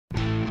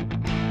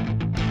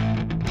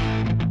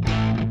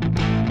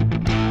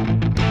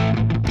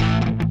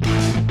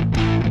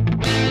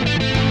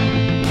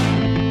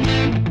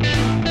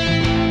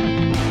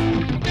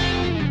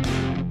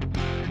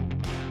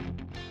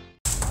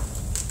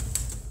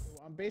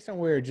based on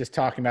what we were just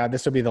talking about,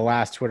 this will be the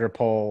last Twitter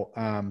poll.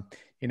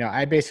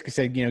 I basically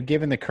said,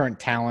 given the current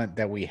talent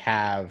that we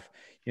have,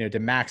 to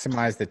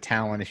maximize the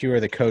talent, if you were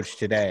the coach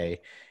today,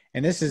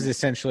 and this is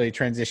essentially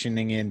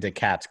transitioning into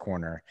Katz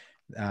Corner,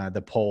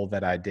 the poll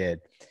that I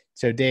did.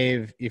 So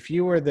Dave, if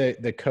you were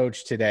the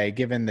coach today,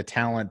 given the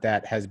talent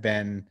that has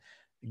been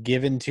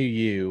given to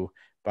you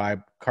by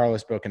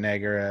Carlos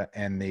Bocanegra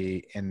and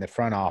the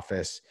front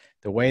office,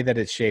 the way that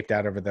it's shaped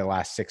out over the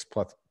last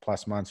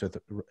 6+ months with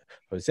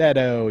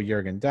Rosetto,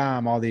 Jürgen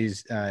Damm, all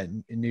these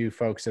new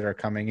folks that are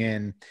coming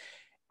in,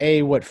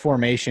 what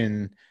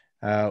formation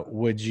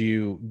would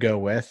you go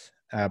with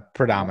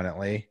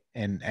predominantly,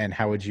 and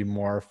how would you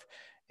morph?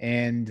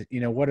 And,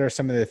 what are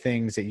some of the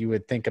things that you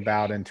would think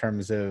about in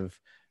terms of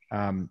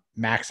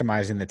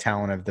maximizing the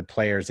talent of the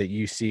players that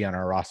you see on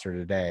our roster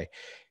today?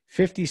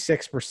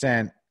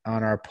 56%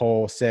 on our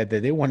poll said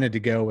that they wanted to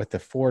go with the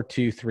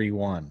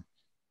 4-2-3-1.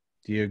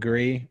 Do you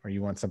agree, or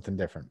you want something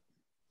different?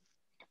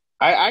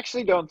 I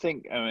actually don't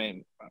think. I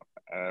mean,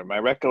 my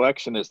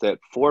recollection is that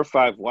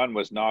 4-5-1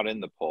 was not in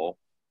the poll.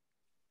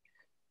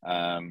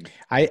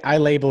 I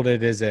labeled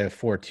it as a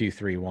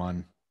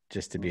 4-2-3-1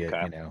 just to be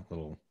a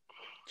little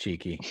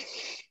cheeky.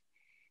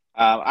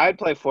 I'd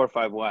play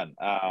 4-5-1,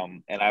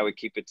 and I would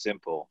keep it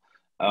simple.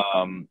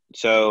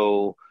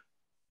 So,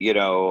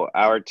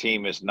 our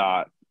team is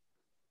not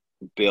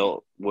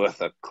built with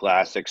a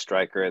classic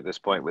striker at this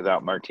point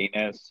without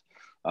Martinez.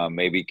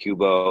 Maybe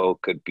Kubo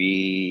could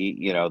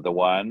be, the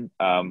one.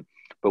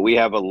 But we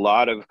have a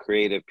lot of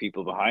creative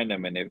people behind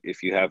them. And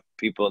if you have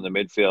people in the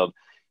midfield,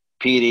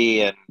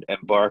 Petey and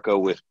Barco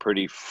with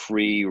pretty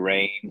free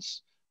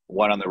reins,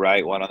 one on the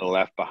right, one on the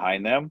left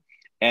behind them.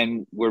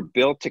 And we're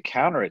built to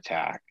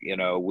counterattack,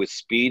 with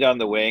speed on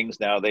the wings.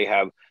 Now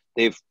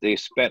they've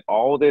spent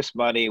all this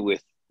money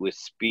with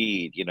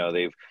speed.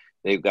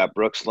 They've got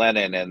Brooks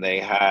Lennon, and they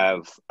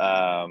have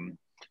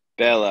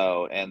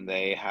Bello, and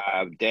they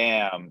have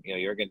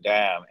Jürgen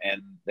Damm,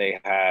 and they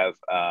have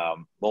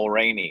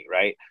Mulroney,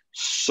 right?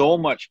 So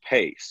much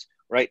pace,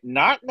 right?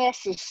 Not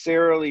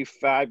necessarily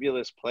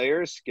fabulous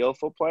players,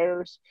 skillful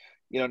players,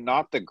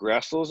 not the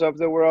Gressels of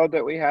the world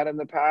that we had in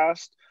the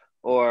past,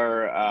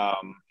 or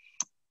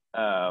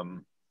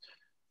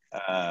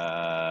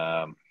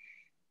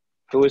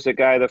who was the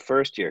guy the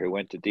first year who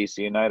went to DC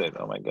United?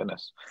 Oh my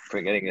goodness,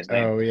 forgetting his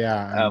name. Oh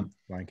yeah, I'm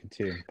blanking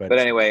too. But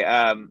anyway,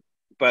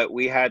 but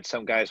we had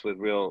some guys with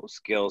real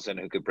skills and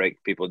who could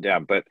break people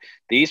down. But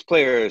these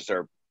players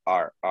are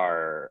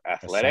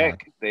athletic.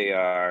 Assad. They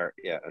are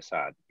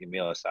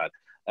Emil Assad.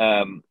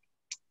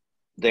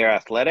 They're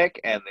athletic,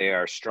 and they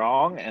are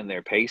strong, and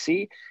they're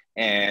pacey,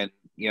 and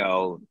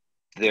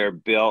they're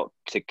built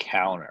to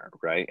counter,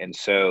 right? And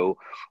so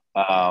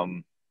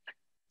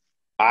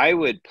I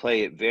would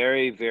play it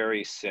very,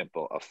 very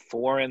simple. A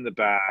 4 in the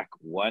back,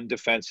 one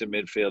defensive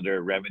midfielder,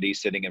 Remedy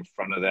sitting in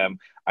front of them.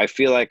 I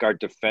feel like our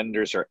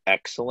defenders are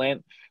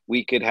excellent.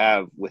 We could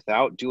have,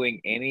 without doing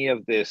any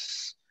of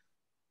this,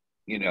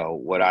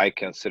 what I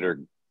consider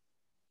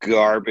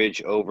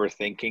garbage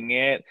overthinking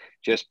it,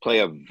 just play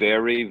a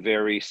very,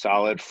 very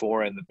solid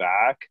 4 in the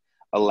back.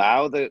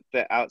 Allow the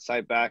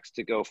outside backs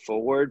to go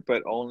forward,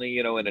 but only,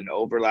 in an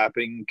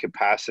overlapping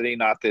capacity,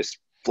 not this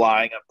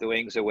flying up the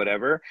wings or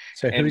whatever.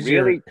 So who's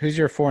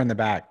your 4 in the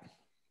back?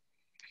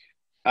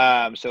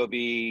 So it'd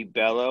be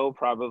Bello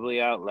probably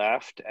out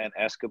left and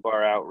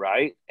Escobar out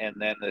right, and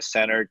then the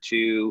center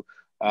to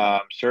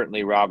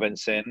certainly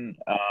Robinson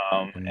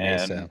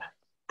and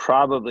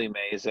probably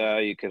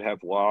Meza. You could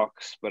have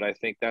Walks, but I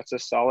think that's a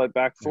solid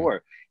back 4.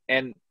 Yeah.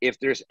 And if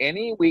there's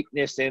any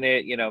weakness in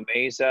it,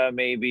 Meza,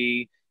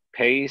 maybe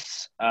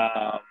pace,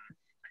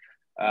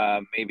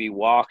 maybe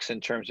Walks in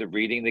terms of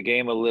reading the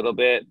game a little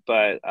bit,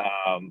 but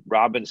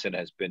Robinson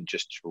has been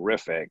just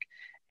terrific.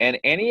 And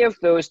any of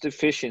those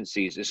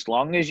deficiencies, as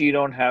long as you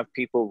don't have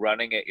people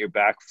running at your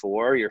back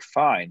 4, you're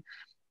fine.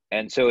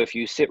 And so if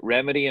you sit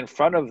Remedy in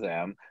front of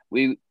them,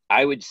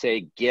 I would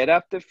say get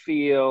up the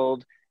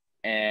field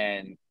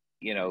and,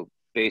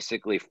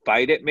 basically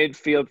fight at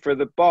midfield for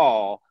the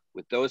ball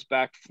with those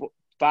back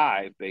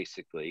 5,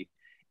 basically.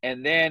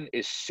 And then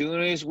as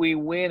soon as we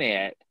win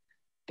it,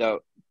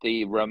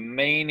 the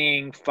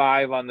remaining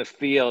 5 on the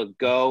field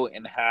go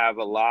and have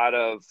a lot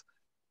of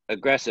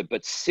aggressive,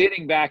 but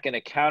sitting back in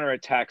a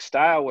counterattack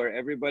style where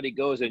everybody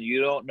goes and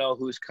you don't know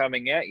who's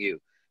coming at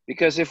you.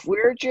 Because if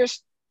we're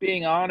just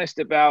being honest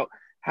about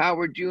how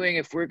we're doing,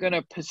 if we're going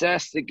to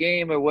possess the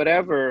game or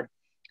whatever,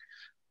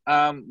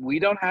 we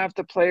don't have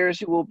the players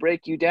who will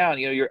break you down.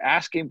 You're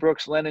asking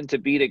Brooks Lennon to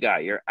beat a guy.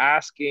 You're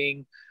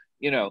asking,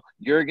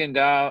 Jürgen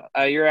Damm,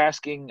 you're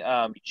asking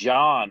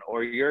John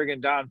or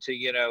Jürgen Damm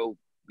to,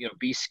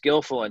 be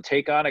skillful and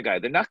take on a guy.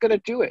 They're not going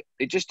to do it.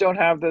 They just don't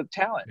have the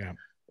talent,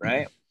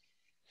 right?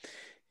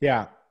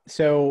 Yeah.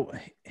 So,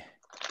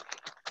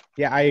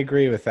 yeah, I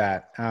agree with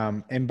that.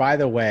 And by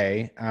the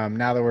way,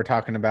 now that we're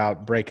talking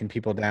about breaking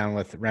people down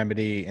with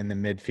Remedy in the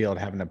midfield,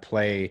 having to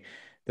play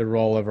the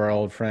role of our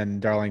old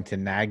friend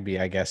Darlington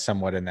Nagbe, I guess,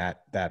 somewhat in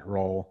that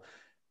role.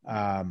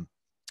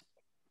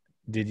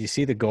 Did you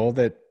see the goal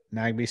that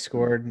Nagbe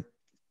scored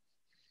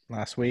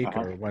last week,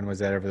 or when was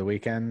that, over the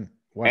weekend?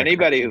 What a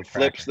Anybody who cracker.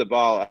 flips the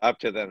ball up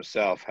to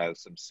themselves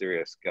has some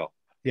serious skill.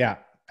 Yeah.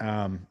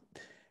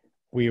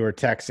 We were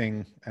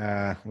texting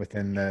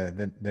within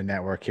the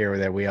network here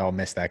that we all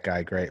miss that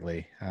guy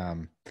greatly.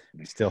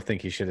 Still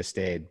think he should have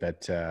stayed,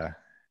 but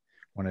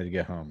wanted to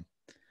get home.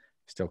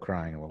 Still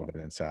crying a little bit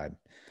inside.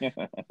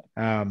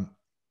 All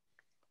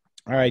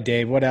right,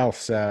 Dave, what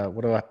else?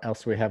 What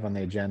else do we have on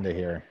the agenda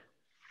here?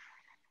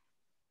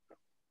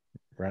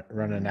 I'm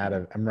running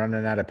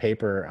out of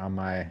paper on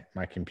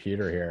my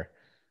computer here.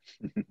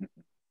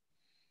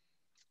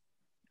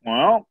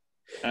 Well,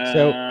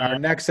 so our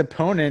next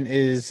opponent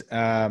is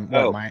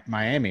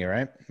Miami,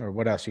 right? Or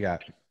what else you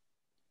got?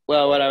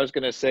 Well, what I was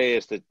going to say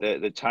is that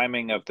the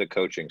timing of the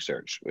coaching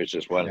search, which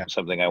is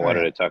something I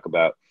wanted to talk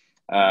about.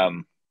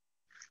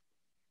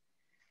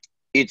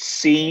 It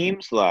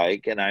seems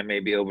like, and I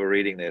may be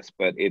overreading this,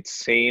 but it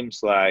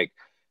seems like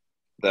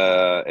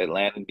the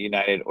Atlanta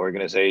United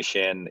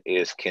organization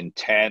is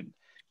content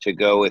to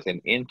go with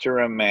an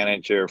interim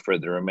manager for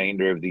the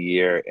remainder of the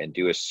year and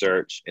do a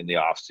search in the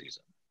offseason.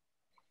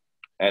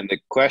 And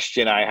the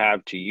question I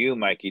have to you,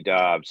 Mikey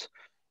Dobbs,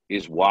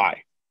 is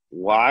why?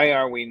 Why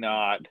are we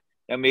not?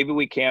 And maybe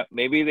we can't.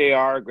 Maybe they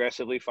are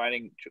aggressively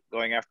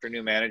going after a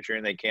new manager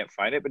and they can't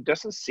find it, but it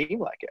doesn't seem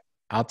like it.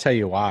 I'll tell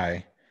you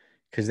why.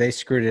 Because they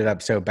screwed it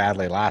up so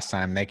badly last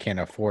time, they can't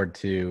afford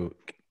to,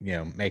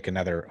 make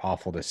another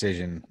awful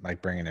decision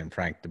like bringing in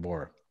Frank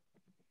DeBoer.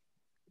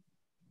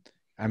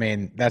 I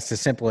mean, that's the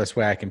simplest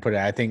way I can put it.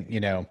 I think,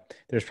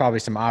 there's probably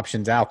some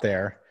options out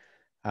there.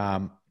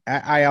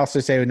 I also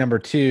say number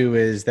two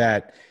is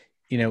that,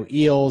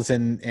 Eels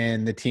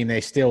and the team, they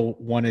still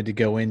wanted to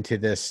go into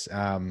this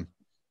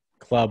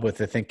club with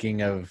the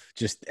thinking of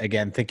just,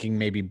 again, thinking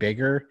maybe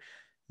bigger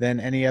than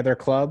any other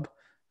club.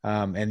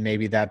 And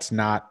maybe that's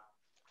not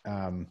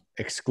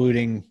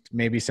excluding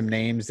maybe some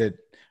names that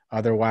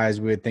otherwise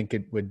we would think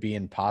it would be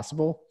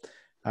impossible.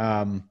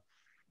 I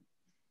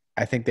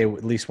think they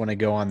at least want to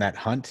go on that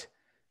hunt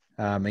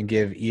and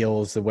give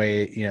Eels the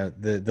way,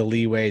 the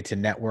leeway to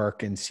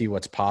network and see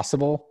what's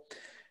possible.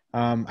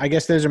 I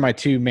guess those are my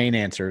two main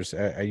answers.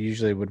 I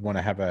usually would want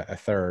to have a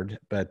third,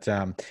 but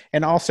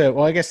and also,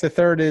 well, I guess the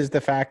third is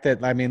the fact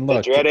that, I mean,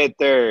 look,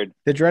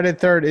 the dreaded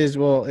third is,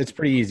 well, it's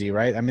pretty easy,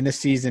 right? I mean, this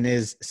season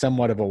is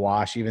somewhat of a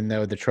wash, even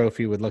though the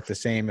trophy would look the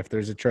same if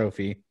there's a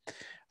trophy.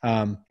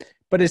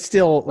 But it's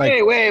still like,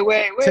 wait.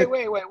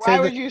 Why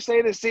would you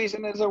say the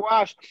season is a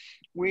wash?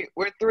 We're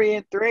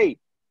 3-3.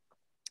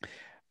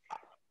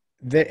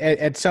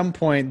 At some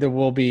point there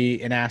will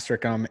be an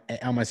asterisk on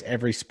almost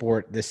every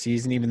sport this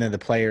season, even though the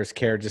players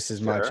care just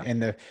as much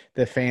and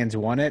the fans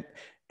want it.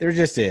 There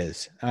just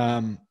is.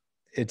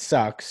 It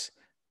sucks,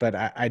 but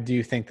I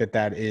do think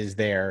that is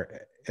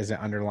there as an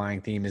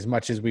underlying theme. As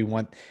much as we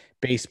want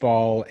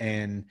baseball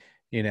and,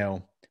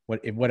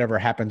 whatever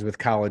happens with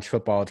college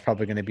football, it's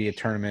probably going to be a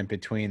tournament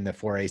between the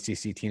 4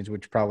 ACC teams,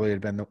 which probably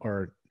would have been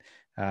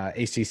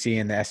ACC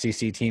and the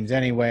SEC teams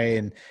anyway.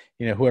 And,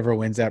 whoever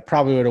wins that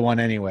probably would have won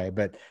anyway.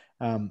 But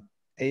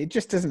it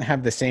just doesn't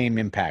have the same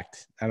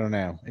impact. I don't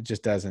know. It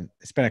just doesn't.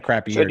 It's been a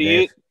crappy year,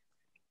 Dave.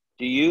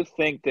 Do you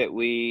think that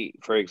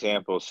for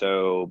example,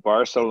 so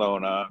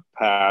Barcelona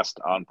passed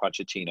on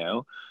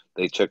Pochettino.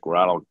 They took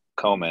Ronald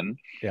Koeman,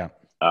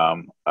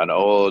 an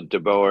old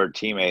De Boer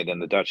teammate in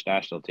the Dutch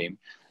national team,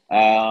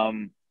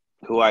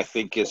 who I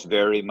think is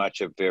very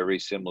much a very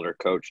similar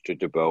coach to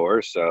De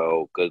Boer.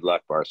 So good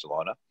luck,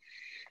 Barcelona.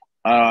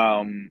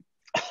 But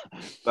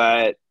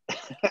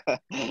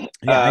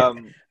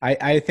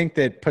I think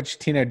that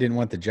Pochettino didn't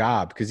want the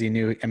job because he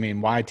knew, I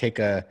mean, why take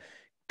a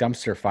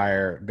dumpster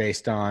fire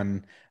based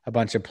on a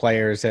bunch of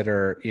players that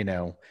are,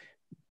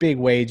 big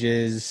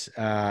wages,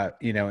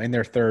 in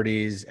their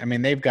 30s. I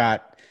mean, they've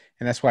got,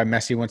 and that's why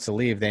Messi wants to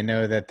leave. They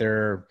know that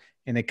they're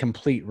in a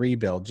complete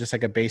rebuild, just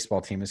like a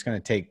baseball team. It's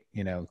going to take,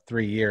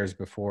 3 years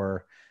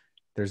before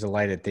there's a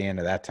light at the end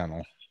of that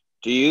tunnel.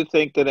 Do you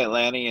think that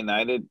Atlanta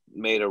United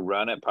made a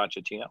run at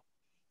Pochettino?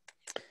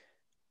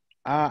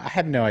 I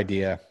have no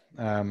idea,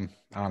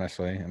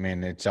 honestly. I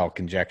mean, it's all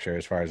conjecture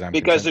as far as I'm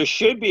concerned. There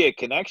should be a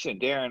connection.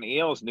 Darren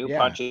Eales knew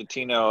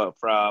Pochettino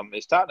from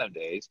his Tottenham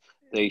days.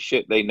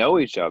 They know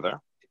each other.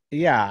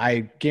 Yeah,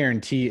 I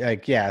guarantee.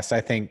 Yes,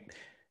 I think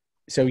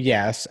so.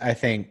 Yes, I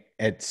think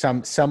at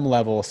some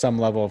level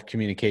of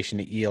communication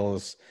to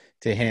Eales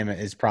to him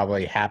has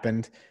probably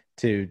happened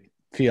to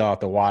feel out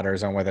the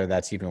waters on whether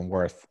that's even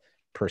worth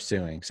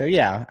pursuing. So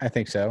yeah, I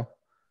think so.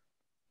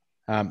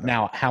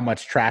 Now, how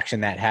much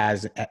traction that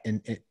has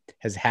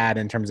had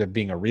in terms of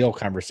being a real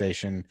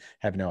conversation,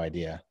 I have no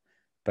idea.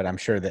 But I'm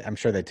sure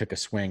they took a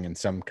swing in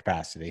some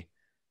capacity.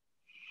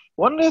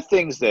 One of the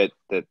things that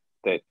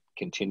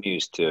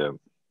continues to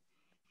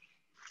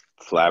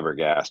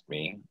flabbergast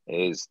me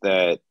is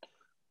that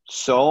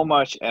so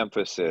much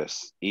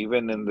emphasis,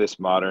 even in this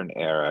modern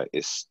era,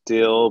 is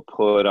still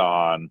put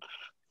on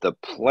the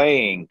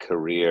playing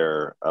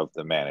career of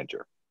the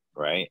manager,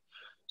 right?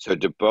 So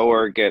De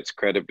Boer gets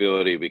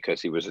credibility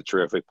because he was a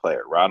terrific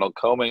player. Ronald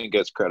Koeman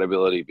gets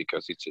credibility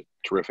because he's a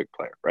terrific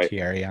player, right?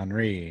 Thierry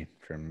Henry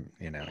from,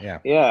 yeah.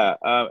 Yeah,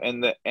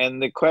 and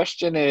the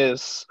question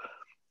is,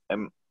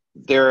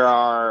 there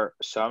are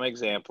some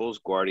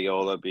examples,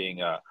 Guardiola being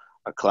a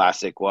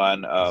classic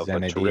one of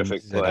a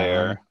terrific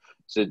player,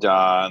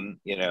 Zidane,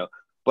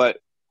 but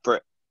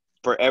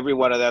for every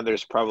one of them,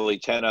 there's probably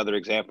 10 other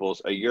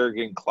examples. A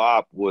Jurgen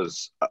Klopp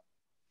was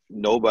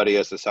nobody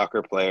as a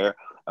soccer player.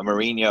 A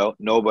Mourinho,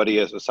 nobody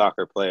as a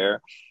soccer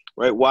player,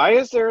 right? Why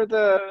is there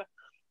the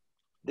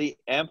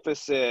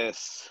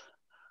emphasis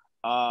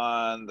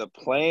on the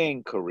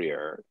playing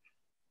career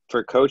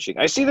for coaching?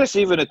 I see this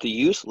even at the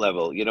youth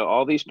level.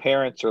 All these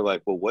parents are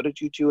like, well, what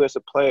did you do as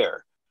a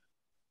player?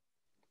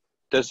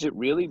 Does it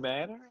really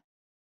matter?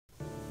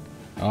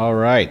 All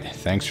right.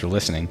 Thanks for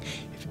listening.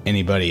 If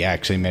anybody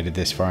actually made it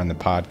this far in the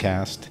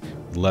podcast,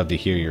 we'd love to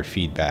hear your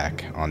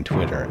feedback on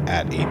Twitter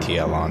at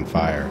ATL On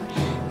Fire.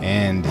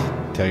 And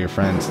tell your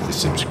friends to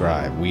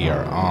subscribe. We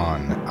are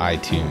on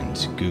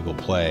iTunes, Google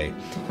Play,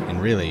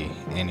 and really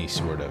any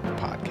sort of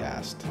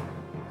podcast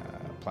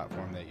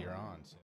platform that you're